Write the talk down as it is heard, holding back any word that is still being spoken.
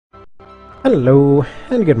Hello,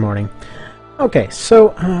 and good morning. Okay, so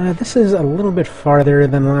this is a little bit farther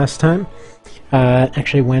than last time.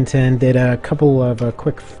 Actually went and did a couple of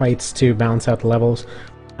quick fights to balance out the levels.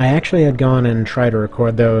 I actually had gone and tried to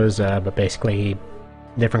record those, but basically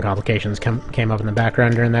different complications came up in the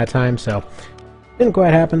background during that time, so didn't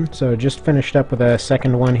quite happen. So just finished up with a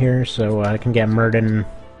second one here, so I can get Murden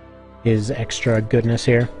his extra goodness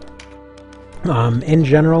here. In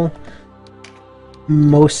general,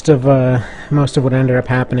 most of what ended up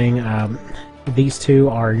happening, these two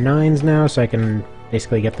are 9s now, so I can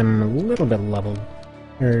basically get them a little bit leveled,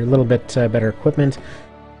 or a little bit better equipment.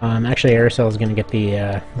 Actually, Aracel is going to get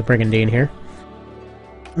the Brigandine here,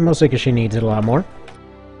 mostly because she needs it a lot more.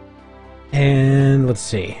 And let's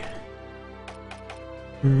see.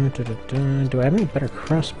 Do I have any better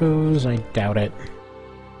crossbows? I doubt it.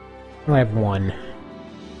 Well, I have one.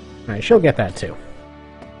 Alright, she'll get that too.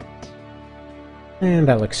 And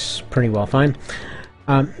that looks pretty well fine.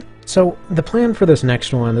 So the plan for this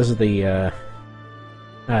next one, this is the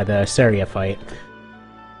Saria fight.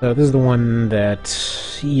 So this is the one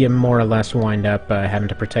that you more or less wind up having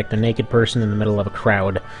to protect a naked person in the middle of a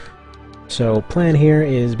crowd. So plan here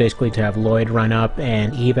is basically to have Lloyd run up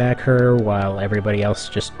and evac her while everybody else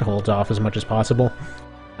just holds off as much as possible.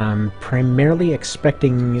 I'm primarily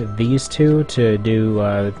expecting these two to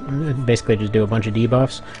do, basically just do a bunch of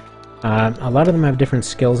debuffs. A lot of them have different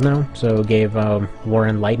skills now, so gave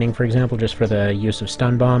Warren Lightning, for example, just for the use of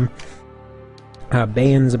Stun Bomb.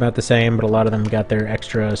 Bane's about the same, but a lot of them got their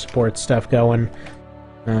extra support stuff going.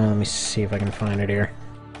 Let me see if I can find it here.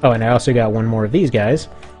 Oh, and I also got one more of these guys.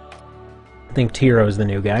 I think Tiro's the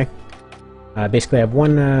new guy. Basically, I have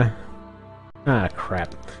one...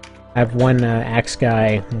 crap. I have one axe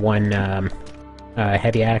guy, one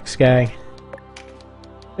heavy axe guy.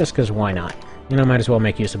 Just because why not? You know, might as well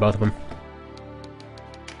make use of both of them.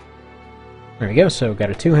 There we go, so got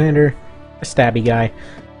a two-hander, a stabby guy.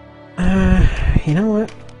 You know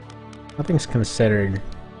what? Nothing's considered.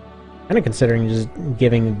 Kind of considering just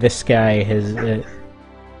giving this guy his... giving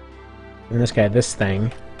this guy this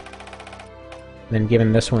thing. Then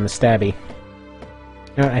giving this one the stabby. You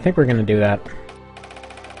know what, I think we're gonna do that.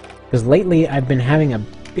 Because lately I've been having a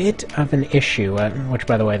bit of an issue, which,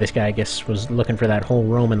 by the way, this guy, I guess, was looking for that whole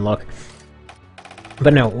Roman look.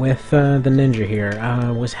 But no, with the ninja here,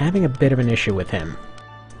 was having a bit of an issue with him.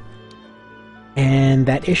 And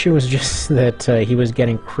that issue was just that he was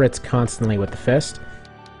getting crits constantly with the fist.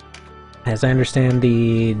 As I understand,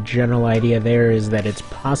 the general idea there is that it's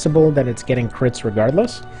possible that it's getting crits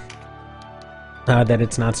regardless. That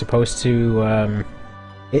it's not supposed to...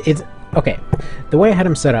 it's... Okay, the way I had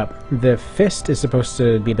him set up, the fist is supposed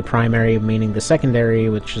to be the primary, meaning the secondary,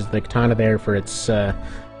 which is the katana there for its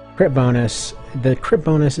crit bonus. The crit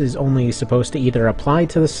bonus is only supposed to either apply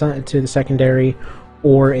to the secondary,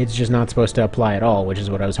 or it's just not supposed to apply at all, which is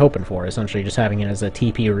what I was hoping for, essentially just having it as a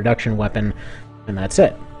TP reduction weapon, and that's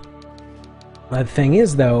it. The thing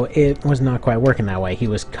is, though, it was not quite working that way. He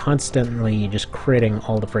was constantly just critting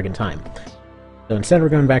all the friggin' time. So instead we're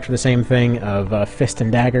going back to the same thing of Fist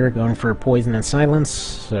and Dagger, going for Poison and Silence,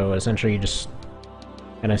 so essentially just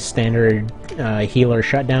kind of standard healer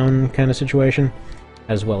shutdown kind of situation,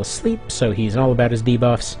 as well as Sleep, so he's all about his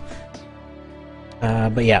debuffs.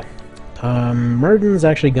 But yeah, Murden's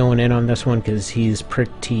actually going in on this one because he's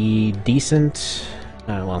pretty decent.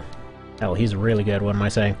 Well, hell, he's really good, what am I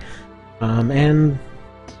saying? And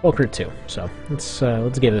Ogre too, so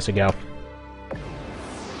let's give this a go.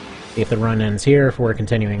 See if the run ends here, if we're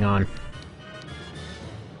continuing on.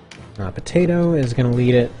 Potato is going to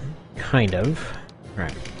lead it, kind of.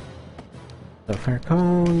 Alright. So Fire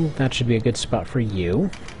Call, that should be a good spot for you.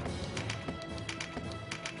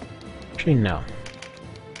 Actually, no.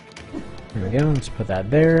 There we go, let's put that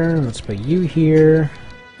there, let's put you here.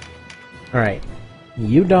 Alright.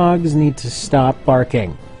 You dogs need to stop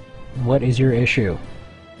barking. What is your issue?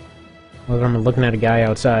 Well, I'm looking at a guy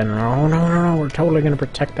outside and oh no, we're totally gonna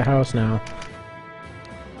protect the house now.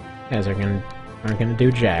 You guys aren't gonna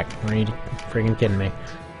do jack. Are you freaking kidding me?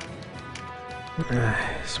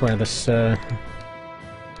 I swear this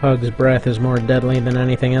pug's breath is more deadly than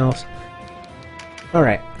anything else.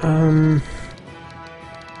 Alright,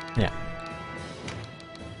 yeah.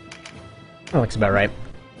 That looks about right.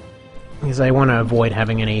 Because I want to avoid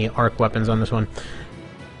having any arc weapons on this one.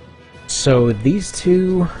 So these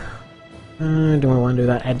two... do I want to do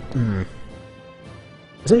that?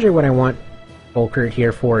 Essentially what I want Volkert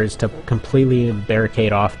here for is to completely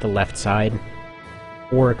barricade off the left side,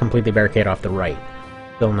 or completely barricade off the right.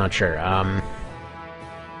 Still not sure.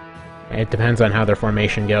 It depends on how their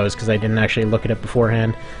formation goes, because I didn't actually look at it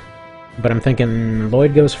beforehand. But I'm thinking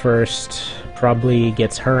Lloyd goes first, probably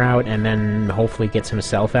gets her out, and then hopefully gets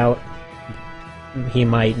himself out. He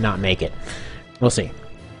might not make it. We'll see.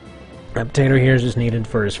 Potato here is just needed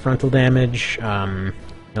for his frontal damage.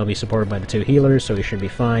 He'll be supported by the 2 healers, so he should be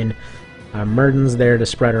fine. Murden's there to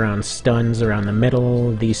spread around stuns around the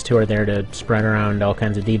middle. These 2 are there to spread around all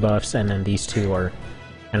kinds of debuffs, and then these 2 are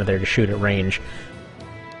kind of there to shoot at range.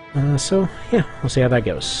 So, yeah, we'll see how that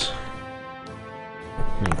goes.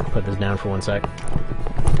 Let me put this down for 1 sec.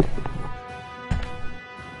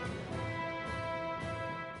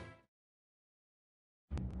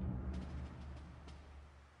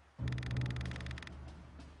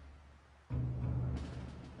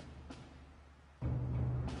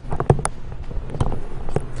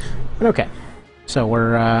 Okay, so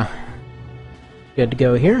we're good to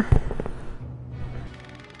go here.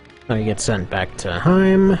 Now you get sent back to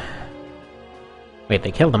Heim. Wait,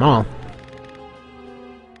 they killed them all.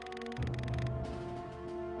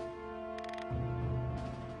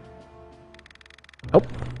 Oh,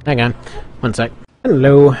 hang on. 1 sec.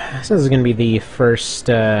 Hello. So this is going to be the first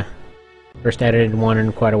edited one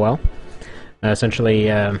in quite a while. Essentially,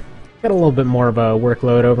 got a little bit more of a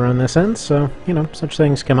workload over on this end, so, you know, such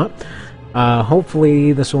things come up.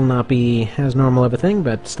 Hopefully this will not be as normal of a thing,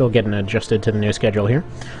 but still getting adjusted to the new schedule here.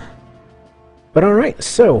 But alright,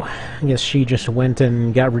 so, I guess she just went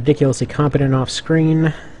and got ridiculously competent off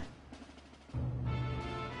screen.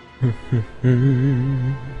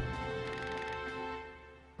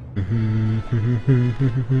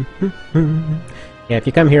 Yeah, if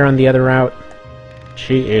you come here on the other route,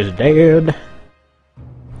 she is dead.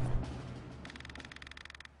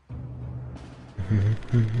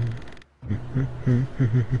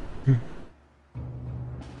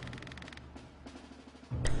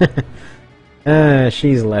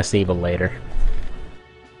 She's less evil later.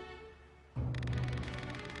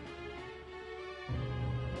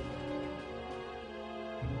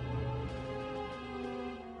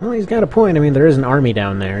 Well, he's got a point. I mean, there is an army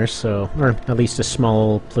down there, so... Or at least a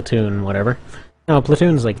small platoon, whatever. No, a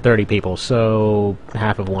platoon's like 30 people, so...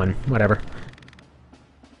 half of one, whatever.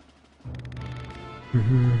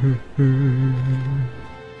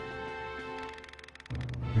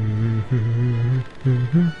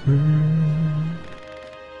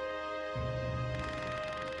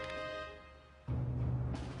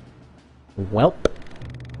 Welp.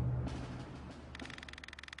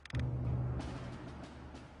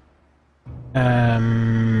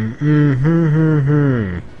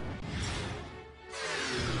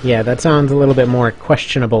 Yeah, that sounds a little bit more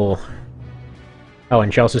questionable. Oh,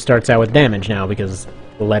 and she also starts out with damage now, because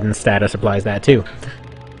the leaden status applies that too.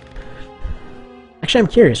 Actually, I'm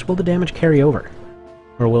curious, will the damage carry over?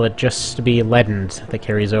 Or will it just be leadened that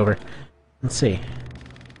carries over? Let's see.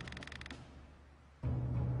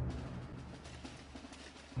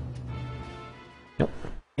 Nope.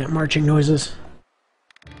 Yeah, marching noises.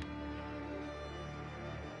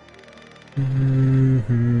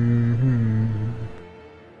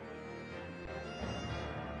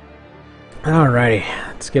 Alrighty,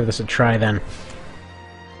 let's give this a try then.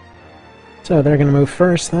 So they're gonna move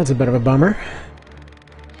first, that's a bit of a bummer.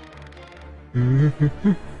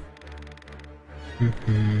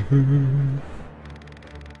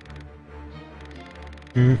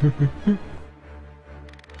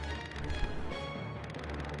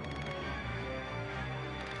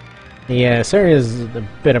 Yeah, Saria's a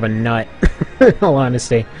bit of a nut, in all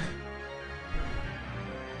honesty.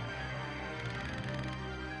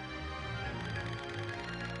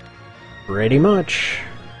 Pretty much.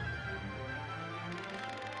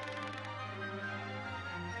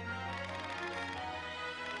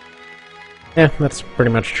 Yeah, that's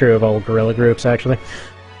pretty much true of all guerrilla groups, actually.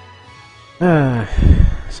 So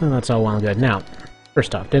that's all well and good. Now,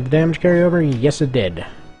 first off, did the damage carry over? Yes, it did.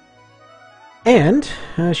 And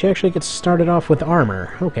she actually gets started off with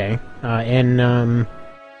armor. Okay. I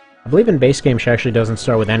believe in base game she actually doesn't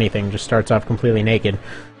start with anything, just starts off completely naked.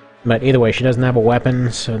 But either way, she doesn't have a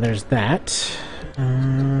weapon, so there's that.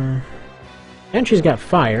 And she's got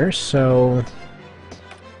fire, so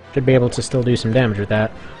should be able to still do some damage with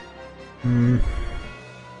that.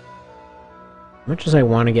 Much as I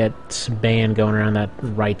want to get Ban going around that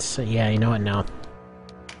right side. Yeah, you know what, no. I'm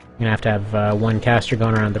gonna have one caster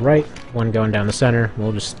going around the right, one going down the center.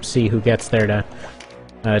 We'll just see who gets there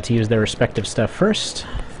to use their respective stuff first.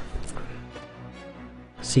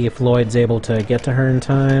 See if Lloyd's able to get to her in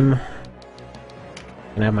time.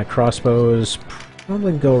 Gonna have my crossbows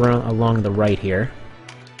probably go around along the right here.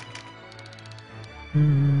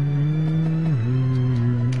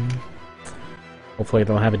 Hopefully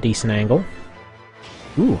they'll have a decent angle.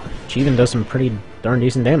 Ooh, she even does some pretty darn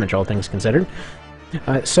decent damage, all things considered.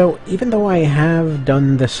 So, even though I have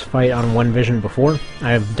done this fight on One Vision before,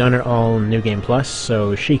 I've done it all New Game Plus,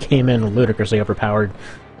 so she came in ludicrously overpowered,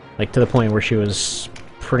 like to the point where she was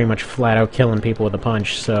pretty much flat out killing people with a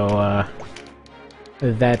punch, so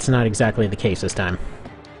that's not exactly the case this time.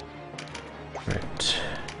 Right.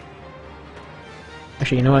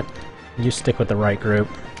 Actually, you know what? You stick with the right group,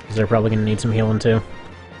 because they're probably going to need some healing too.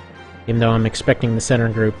 Even though I'm expecting the center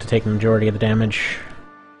group to take the majority of the damage.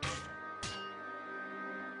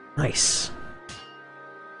 Nice.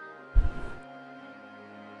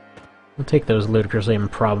 We'll take those ludicrously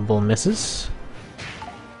improbable misses.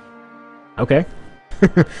 Okay.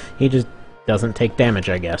 He just doesn't take damage,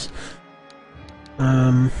 I guess.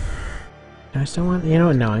 Do I still want... You know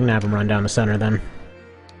what? No, I'm gonna have him run down the center then.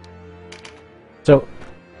 So,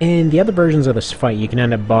 in the other versions of this fight, you can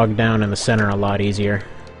end up bogged down in the center a lot easier.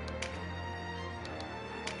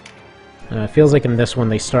 It feels like in this one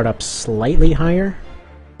they start up slightly higher.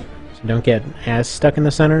 So don't get as stuck in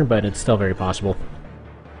the center, but it's still very possible.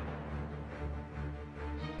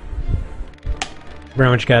 Pretty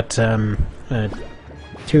much got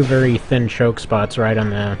two very thin choke spots right on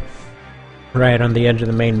the edge of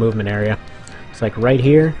the main movement area. It's like right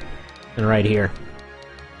here and right here.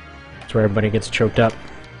 That's where everybody gets choked up.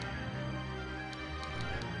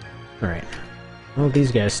 Alright. Well,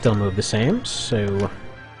 these guys still move the same, so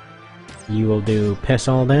you will do piss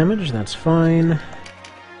all damage, that's fine.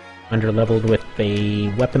 Underleveled with a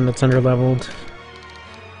weapon that's underleveled.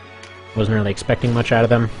 Wasn't really expecting much out of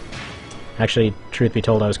them. Actually, truth be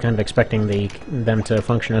told, I was kind of expecting them to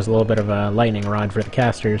function as a little bit of a lightning rod for the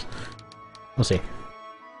casters. We'll see.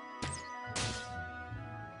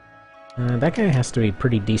 That guy has to be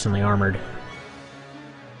pretty decently armored.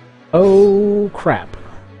 Oh, crap.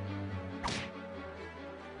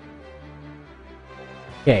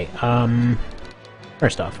 Okay,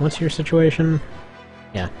 first off, what's your situation?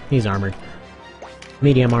 Yeah, he's armored.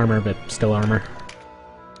 Medium armor, but still armor.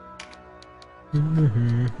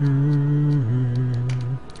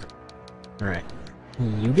 Alright.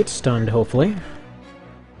 You get stunned, hopefully.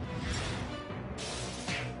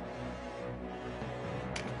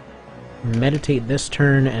 Meditate this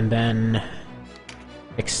turn, and then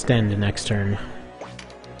extend next turn.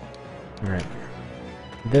 Alright.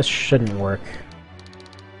 This shouldn't work.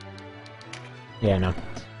 Yeah, no.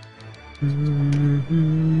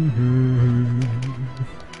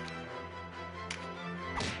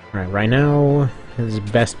 Alright, right now, his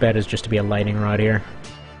best bet is just to be a lightning rod here.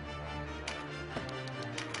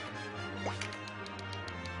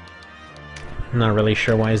 I'm not really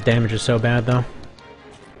sure why his damage is so bad, though.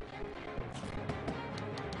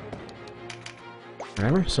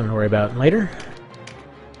 Whatever, something to worry about later.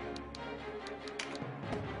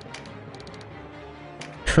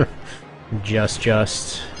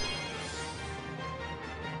 Just.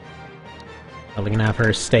 I'm gonna have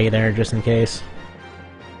her stay there just in case.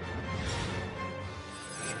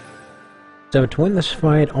 So to win this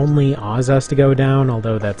fight, only Oz has to go down,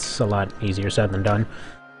 although that's a lot easier said than done.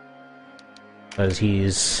 Because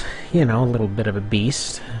he's, you know, a little bit of a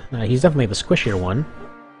beast. He's definitely the squishier one.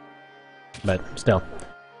 But still.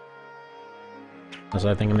 So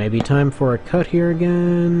I think it may be time for a cut here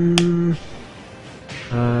again.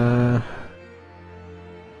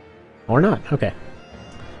 Or not, okay.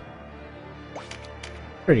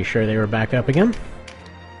 Pretty sure they were back up again.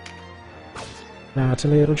 Lots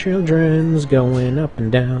of little children's going up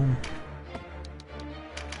and down.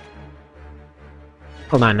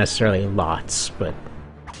 Well, not necessarily lots, but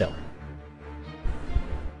still.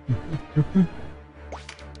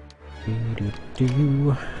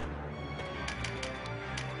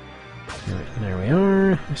 Alright, there we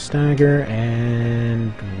are. Stagger,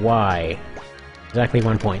 and Y. Exactly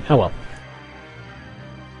 1 point. Oh well.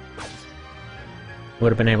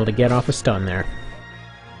 Would have been able to get off a stun there.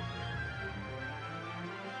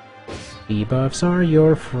 Debuffs are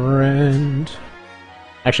your friend.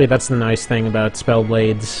 Actually, that's the nice thing about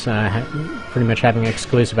Spellblades, pretty much having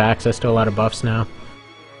exclusive access to a lot of buffs now.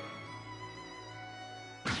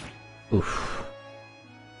 Oof.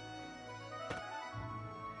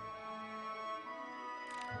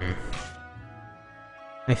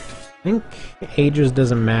 I think ages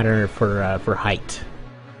doesn't matter for height.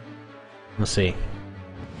 Let's see.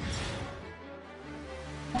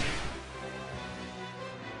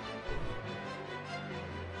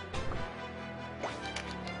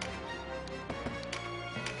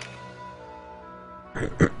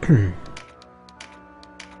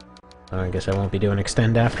 I guess I won't be doing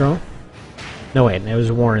extend after all. No wait, it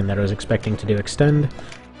was Warren that I was expecting to do extend.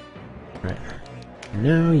 Right.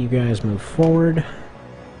 Now you guys move forward.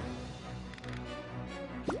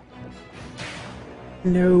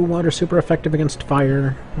 No, water super effective against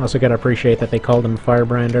fire. Also gotta appreciate that they called him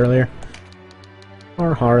Firebrand earlier.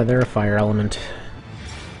 Or Har, they're a fire element.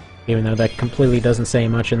 Even though that completely doesn't say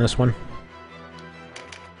much in this one.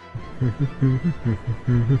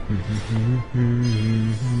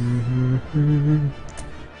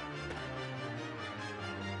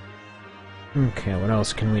 Okay, what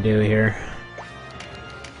else can we do here?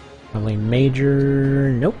 Probably major...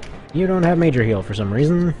 Nope, you don't have major heal for some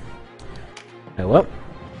reason. Oh well.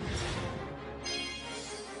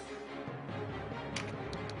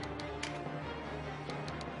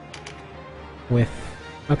 With...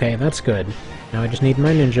 Okay, that's good. Now I just need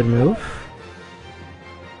my ninja to move.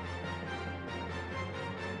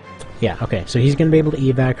 Yeah, okay, so he's gonna be able to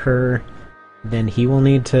evac her. Then he will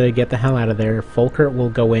need to get the hell out of there. Folkert will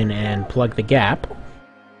go in and plug the gap.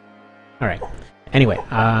 Alright. Anyway,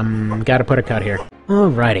 gotta put a cut here.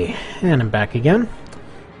 Alrighty, and I'm back again.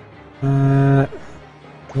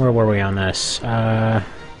 Where were we on this? I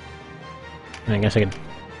guess I could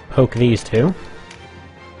poke these two.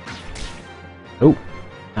 Oh,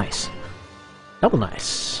 nice. Double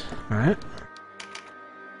nice. Alright.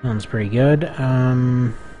 Sounds pretty good.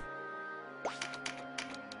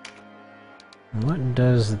 What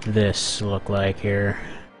does this look like here?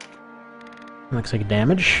 Looks like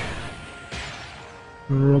damage.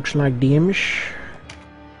 Looks like damage.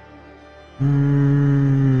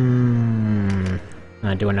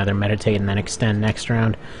 I'll do another meditate and then extend next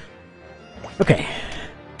round. Okay.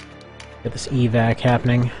 Get this evac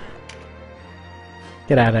happening.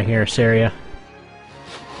 Get out of here, Saria.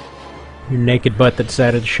 Your naked butt that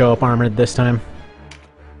decided to show up armored this time.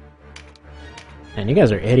 And you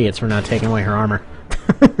guys are idiots for not taking away her armor.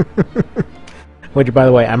 Which, by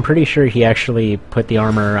the way, I'm pretty sure he actually put the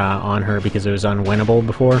armor on her because it was unwinnable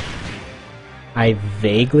before. I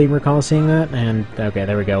vaguely recall seeing that, and okay,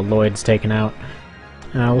 there we go. Lloyd's taken out.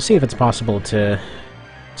 We'll see if it's possible to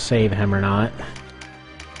save him or not.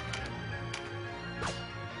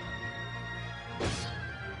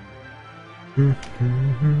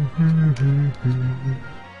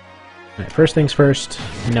 Alright, first things first,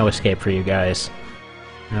 no escape for you guys.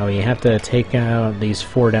 Now we have to take out these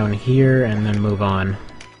 4 down here and then move on.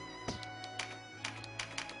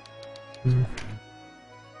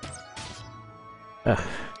 Ugh,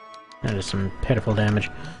 that is some pitiful damage.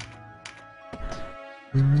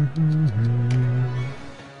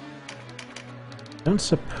 Don't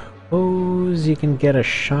suppose you can get a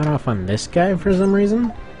shot off on this guy for some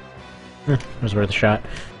reason? It was worth a shot.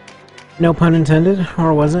 No pun intended,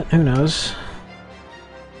 or was it? Who knows?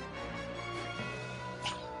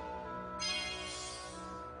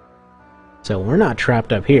 So we're not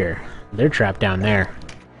trapped up here. They're trapped down there.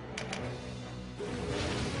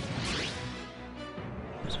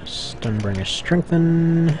 So Stunbringer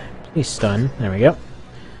strengthen. Please stun. There we go.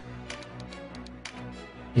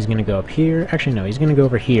 He's gonna go up here. Actually, no, he's gonna go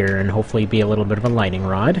over here and hopefully be a little bit of a lightning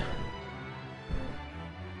rod.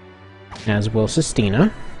 As will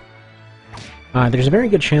Sistina. There's a very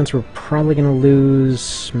good chance we're probably gonna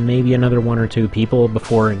lose maybe another 1 or 2 people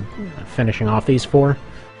before finishing off these 4.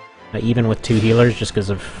 Even with 2 healers, just because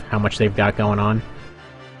of how much they've got going on.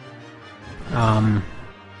 Yeah,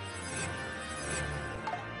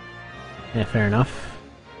 fair enough.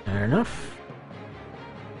 Fair enough.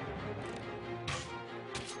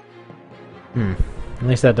 At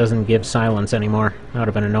least that doesn't give silence anymore. That would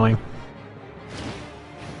have been annoying.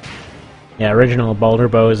 Yeah, original Boulder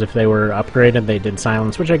bows, if they were upgraded, they did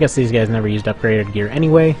silence, which I guess these guys never used upgraded gear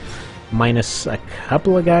anyway. Minus a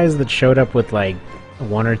couple of guys that showed up with, like,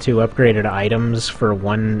 1 or 2 upgraded items for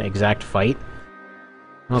 1 exact fight.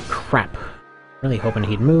 Oh crap. Really hoping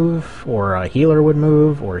he'd move, or a healer would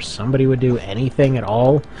move, or somebody would do anything at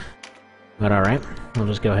all. But alright, we'll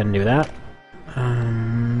just go ahead and do that.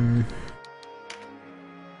 Kind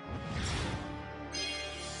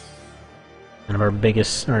of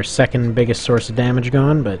our second biggest source of damage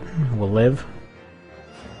gone, but we'll live.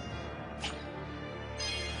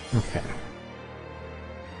 Okay.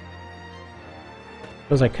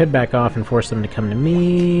 Suppose I could back off and force them to come to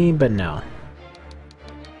me, but no.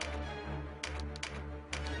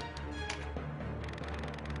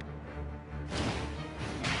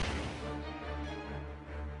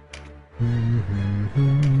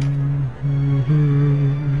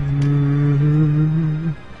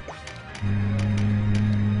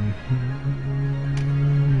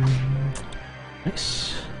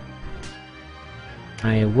 Nice.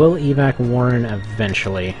 I will evac Warren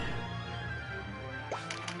eventually.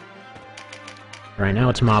 Right now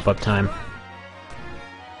it's mop-up time.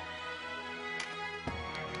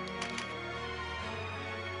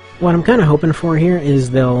 What I'm kind of hoping for here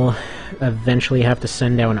is they'll eventually have to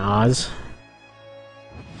send down Oz.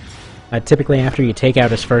 Typically after you take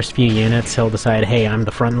out his first few units, he'll decide, hey, I'm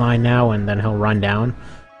the front line now, and then he'll run down.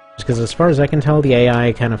 Just because as far as I can tell, the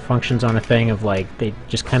AI kind of functions on a thing of, like, they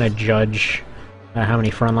just kind of judge how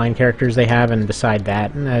many frontline characters they have and decide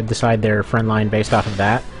their frontline based off of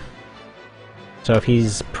that. So if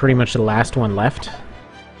he's pretty much the last one left,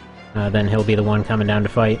 then he'll be the one coming down to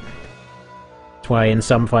fight. That's why in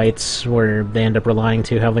some fights where they end up relying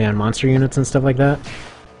too heavily on monster units and stuff like that,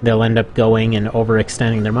 they'll end up going and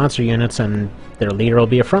overextending their monster units, and their leader will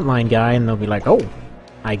be a frontline guy, and they'll be like, oh,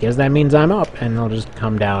 I guess that means I'm up, and they'll just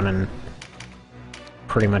come down and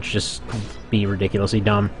pretty much just be ridiculously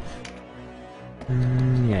dumb.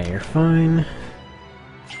 Yeah, you're fine.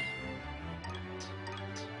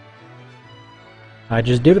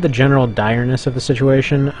 Just due to the general direness of the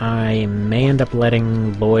situation, I may end up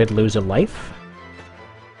letting Boed lose a life.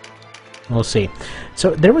 We'll see.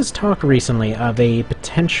 So there was talk recently of a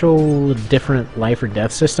potential different life or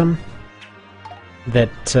death system that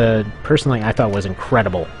personally I thought was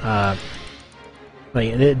incredible.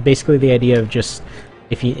 Basically the idea of just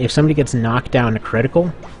if somebody gets knocked down to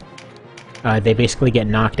critical, they basically get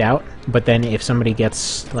knocked out, but then if somebody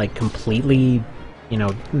gets like completely, you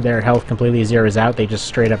know, their health completely zeroes out, they just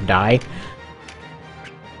straight up die.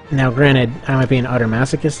 Now granted, I might be an utter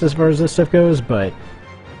masochist as far as this stuff goes, but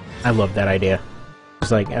I love that idea.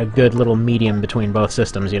 It's like a good little medium between both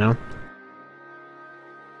systems, you know?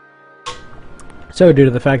 So, due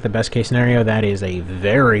to the fact that best case scenario, that is a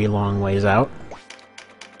very long ways out,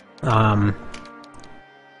 what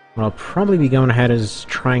I'll probably be going ahead is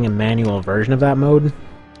trying a manual version of that mode.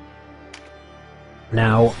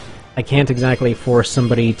 Now, I can't exactly force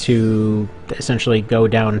somebody to essentially go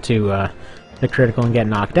down to the critical and get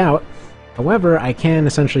knocked out. However, I can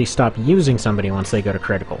essentially stop using somebody once they go to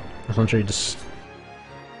critical. Essentially just,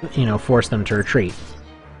 you know, force them to retreat.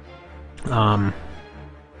 So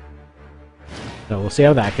we'll see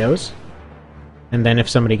how that goes. And then if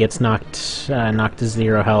somebody gets knocked to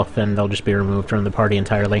 0 health, then they'll just be removed from the party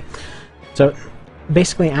entirely. So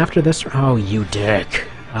basically after this... Oh, you dick!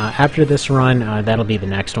 After this run, that'll be the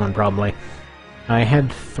next one, probably. I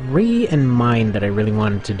had 3 in mind that I really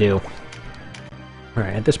wanted to do.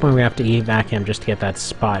 Alright, at this point we have to evac him just to get that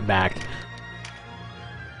spot back.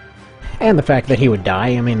 And the fact that he would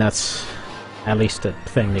die, I mean, that's at least a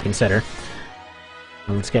thing to consider.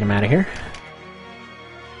 Let's get him out of here.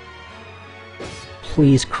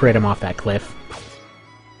 Please crit him off that cliff.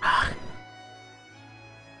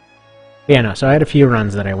 Yeah, no, so I had a few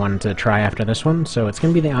runs that I wanted to try after this one, so it's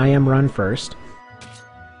going to be the IM run first.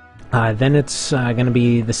 Then it's going to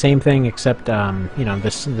be the same thing, except, you know,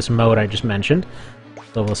 this mode I just mentioned.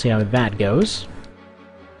 So we'll see how that goes.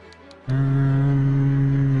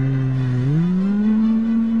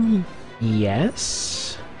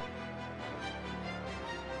 Yes?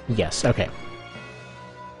 Yes, okay.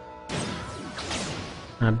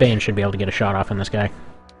 Bane should be able to get a shot off on this guy.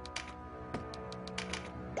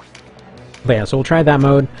 But yeah, so we'll try that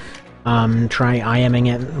mode. Try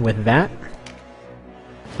IMing it with that.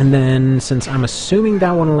 And then, since I'm assuming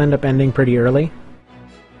that one will end up ending pretty early,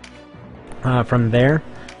 from there,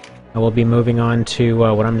 I will be moving on to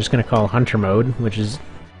what I'm just going to call Hunter mode, which is,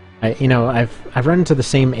 you know, I've run into the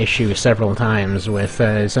same issue several times with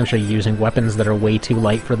essentially using weapons that are way too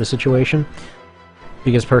light for the situation.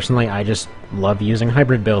 Because personally, I just love using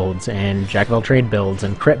hybrid builds and jack of all trade builds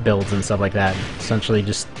and crit builds and stuff like that. Essentially,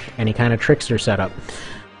 just any kind of trickster setup.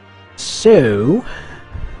 So,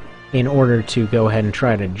 in order to go ahead and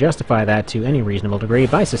try to justify that to any reasonable degree,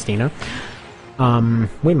 bye, Sistina.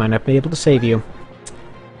 We might not be able to save you.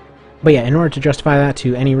 But yeah, in order to justify that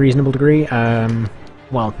to any reasonable degree,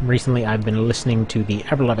 well, recently I've been listening to the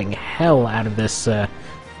ever-loving hell out of this,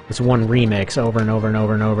 this one remix over and over and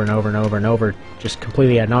over and over and over and over and over, just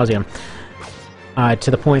completely ad nauseum,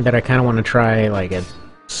 to the point that I kind of want to try, like, a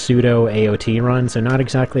pseudo AOT run, so not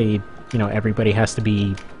exactly, you know, everybody has to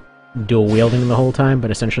be dual-wielding the whole time, but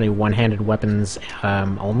essentially one-handed weapons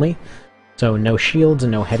only. So no shields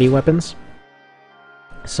and no heavy weapons.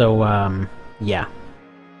 So, yeah.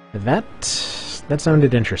 That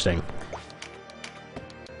sounded interesting.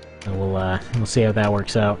 So we'll see how that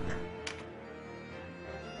works out.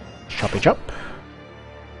 Choppy chop.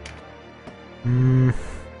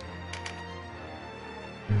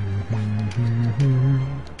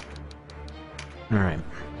 Alright.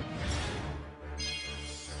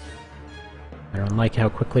 I don't like how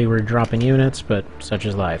quickly we're dropping units, but such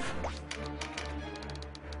is life.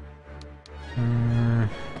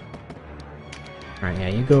 Alright, yeah,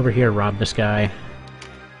 you go over here, rob this guy.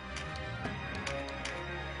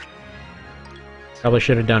 Probably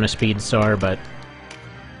should have done a speed soar, but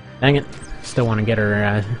dang it. Still want to get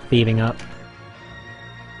her thieving up.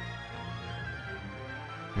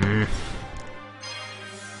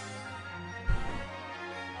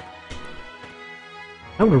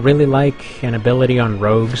 I would really like an ability on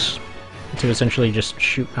rogues to essentially just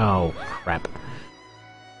shoot... Oh, crap.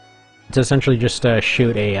 To essentially just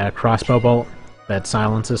shoot a crossbow bolt that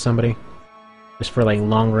silences somebody. Just for, like,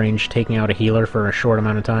 long range taking out a healer for a short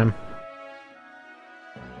amount of time.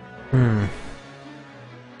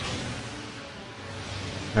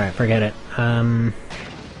 Alright, forget it.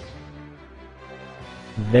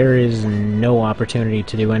 There is no opportunity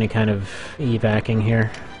to do any kind of evacing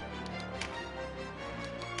here.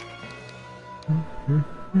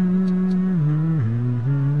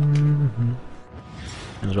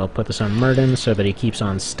 Might as well put this on Murden so that he keeps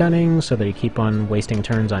on stunning, so that he keep on wasting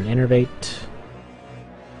turns on Innervate.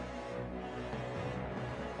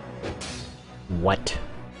 What?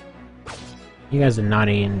 You guys do not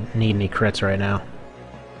even need any crits right now.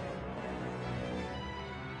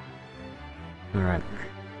 Alright.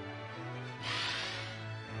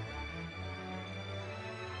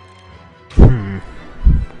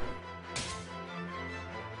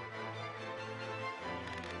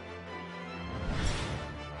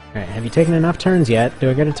 Alright, have you taken enough turns yet? Do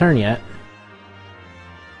I get a turn yet?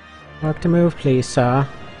 Mark to move, please, sir.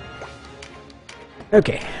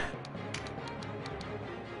 Okay.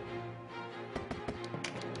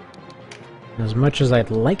 As much as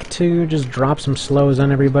I'd like to just drop some slows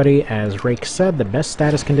on everybody, as Rake said, the best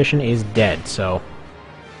status condition is dead, so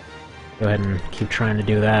go ahead and keep trying to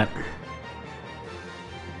do that.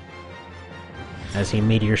 As he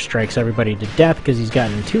meteor strikes everybody to death, because he's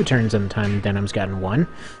gotten 2 turns in the time Denham's gotten 1.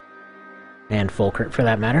 And full crit for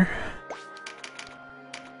that matter.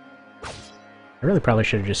 I really probably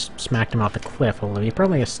should have just smacked him off the cliff, although he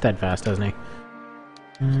probably has steadfast, doesn't he?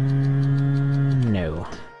 No.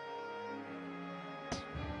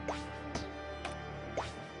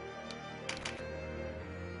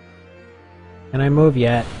 Can I move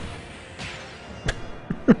yet?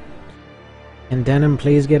 And Denham,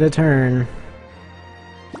 please get a turn.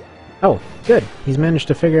 Oh, good. He's managed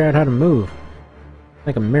to figure out how to move.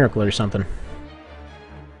 Like a miracle or something.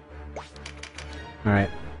 Alright.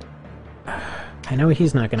 I know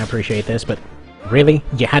he's not gonna appreciate this, but really?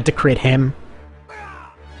 You had to crit him?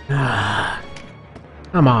 Ah.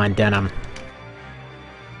 Come on, Denham.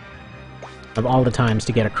 Of all the times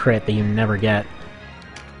to get a crit that you never get.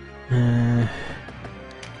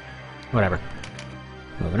 Whatever.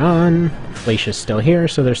 Moving on. Felicia's still here,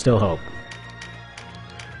 so there's still hope.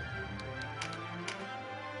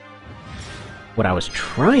 What I was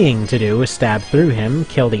trying to do was stab through him,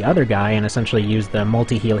 kill the other guy, and essentially use the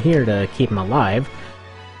multi-heal here to keep him alive.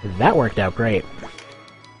 That worked out great.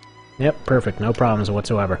 Yep, perfect. No problems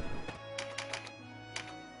whatsoever.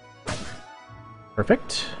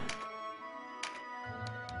 Perfect.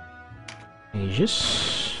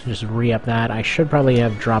 Just re-up that. I should probably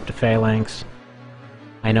have dropped a Phalanx.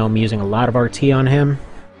 I know I'm using a lot of RT on him,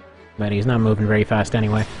 but he's not moving very fast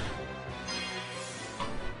anyway.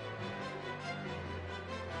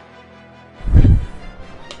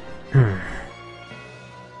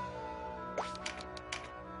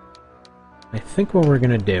 I think what we're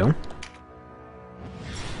gonna do...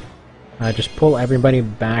 just pull everybody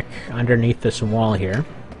back underneath this wall here.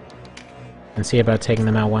 And see about taking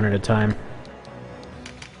them out one at a time.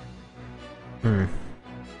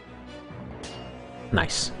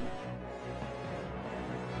 Nice.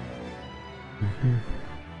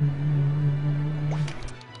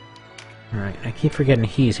 Alright, I keep forgetting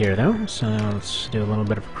he's here though, so let's do a little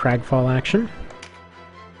bit of cragfall action.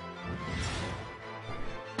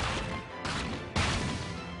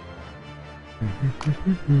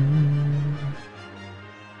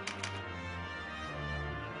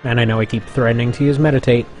 And I know I keep threatening to use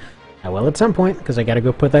Meditate. I will at some point, because I gotta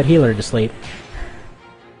go put that healer to sleep.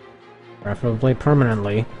 Preferably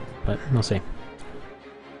permanently, but we'll see.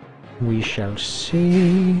 We shall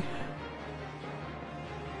see.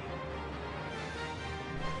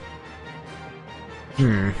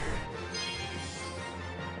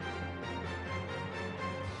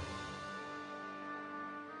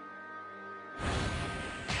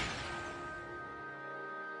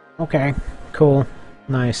 Okay, cool.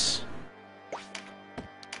 Nice.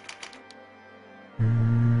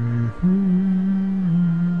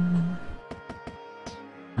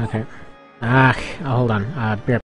 Okay. Hold on.